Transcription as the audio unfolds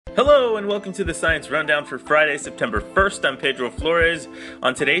Hello and welcome to the Science Rundown for Friday, September 1st. I'm Pedro Flores.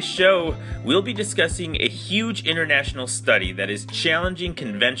 On today's show, we'll be discussing a huge international study that is challenging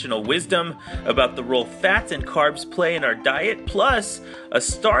conventional wisdom about the role fats and carbs play in our diet, plus a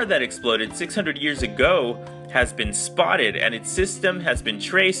star that exploded 600 years ago has been spotted and its system has been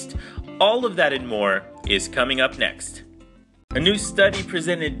traced. All of that and more is coming up next. A new study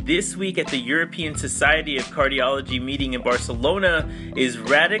presented this week at the European Society of Cardiology meeting in Barcelona is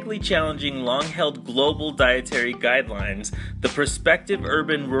radically challenging long-held global dietary guidelines. The Prospective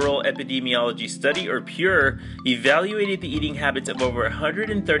Urban-Rural Epidemiology Study, or PURE, evaluated the eating habits of over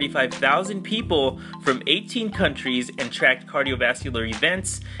 135,000 people from 18 countries and tracked cardiovascular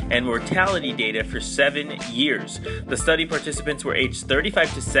events and mortality data for 7 years. The study participants were aged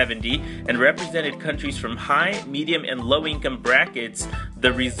 35 to 70 and represented countries from high, medium, and low-income brackets.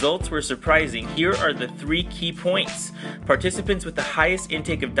 The results were surprising. Here are the 3 key points. Participants with the highest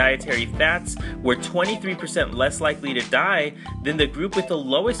intake of dietary fats were 23% less likely to die than the group with the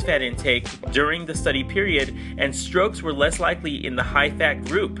lowest fat intake during the study period, and strokes were less likely in the high-fat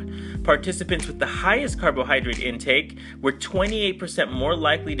group. Participants with the highest carbohydrate intake were 28% more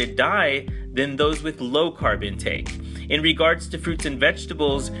likely to die than those with low carb intake. In regards to fruits and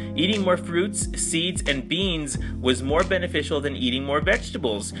vegetables, eating more fruits, seeds, and beans was more beneficial than eating more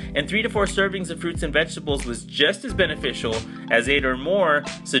vegetables, and 3 to 4 servings of fruits and vegetables was just as beneficial as 8 or more,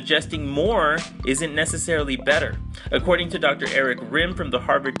 suggesting more isn't necessarily better. According to Dr. Eric Rim from the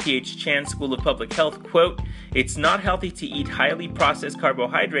Harvard T.H. Chan School of Public Health, quote, "It's not healthy to eat highly processed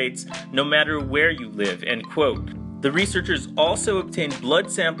carbohydrates no matter where you live," end quote. The researchers also obtained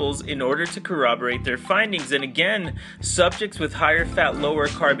blood samples in order to corroborate their findings, and again, subjects with higher fat, lower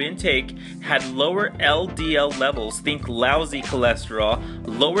carb intake had lower LDL levels, think lousy cholesterol,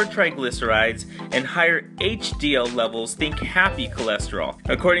 lower triglycerides, and higher HDL levels, think happy cholesterol.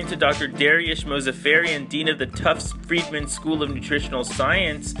 According to Dr. Dariush Mozaffarian, dean of the Tufts Friedman School of Nutritional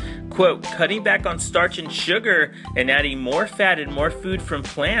Science, quote, "Cutting back on starch and sugar and adding more fat and more food from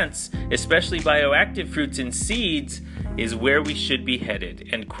plants, especially bioactive fruits and seeds, is where we should be headed,"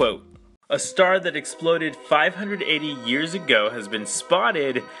 end quote. A star that exploded 580 years ago has been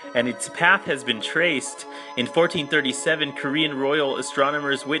spotted and its path has been traced. In 1437, Korean royal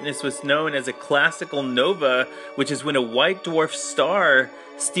astronomers witnessed what's known as a classical nova, which is when a white dwarf star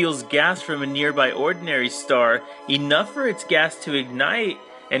steals gas from a nearby ordinary star, enough for its gas to ignite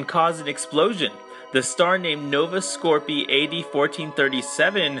and cause an explosion. The star, named Nova Scorpii AD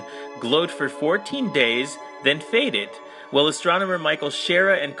 1437, glowed for 14 days, then faded. Well, astronomer Michael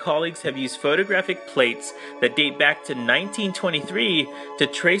Schara and colleagues have used photographic plates that date back to 1923 to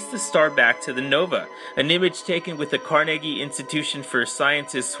trace the star back to the nova. An image taken with the Carnegie Institution for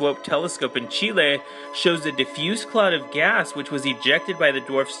Sciences SWOPE telescope in Chile shows a diffuse cloud of gas which was ejected by the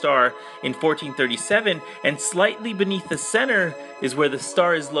dwarf star in 1437, and slightly beneath the center is where the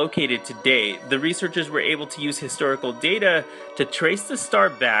star is located today. The researchers were able to use historical data to trace the star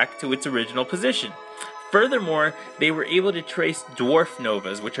back to its original position. Furthermore, they were able to trace dwarf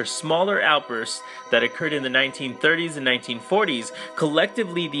novas, which are smaller outbursts that occurred in the 1930s and 1940s.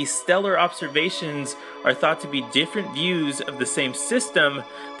 Collectively, these stellar observations are thought to be different views of the same system.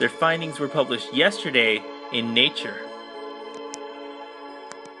 Their findings were published yesterday in Nature.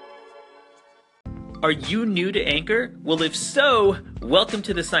 Are you new to Anchor? Well, if so, welcome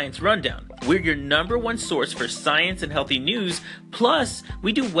to the Science Rundown. We're your #1 source for science and healthy news, plus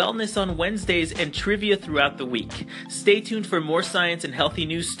we do wellness on Wednesdays and trivia throughout the week. Stay tuned for more science and healthy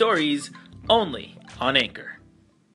news stories only on Anchor.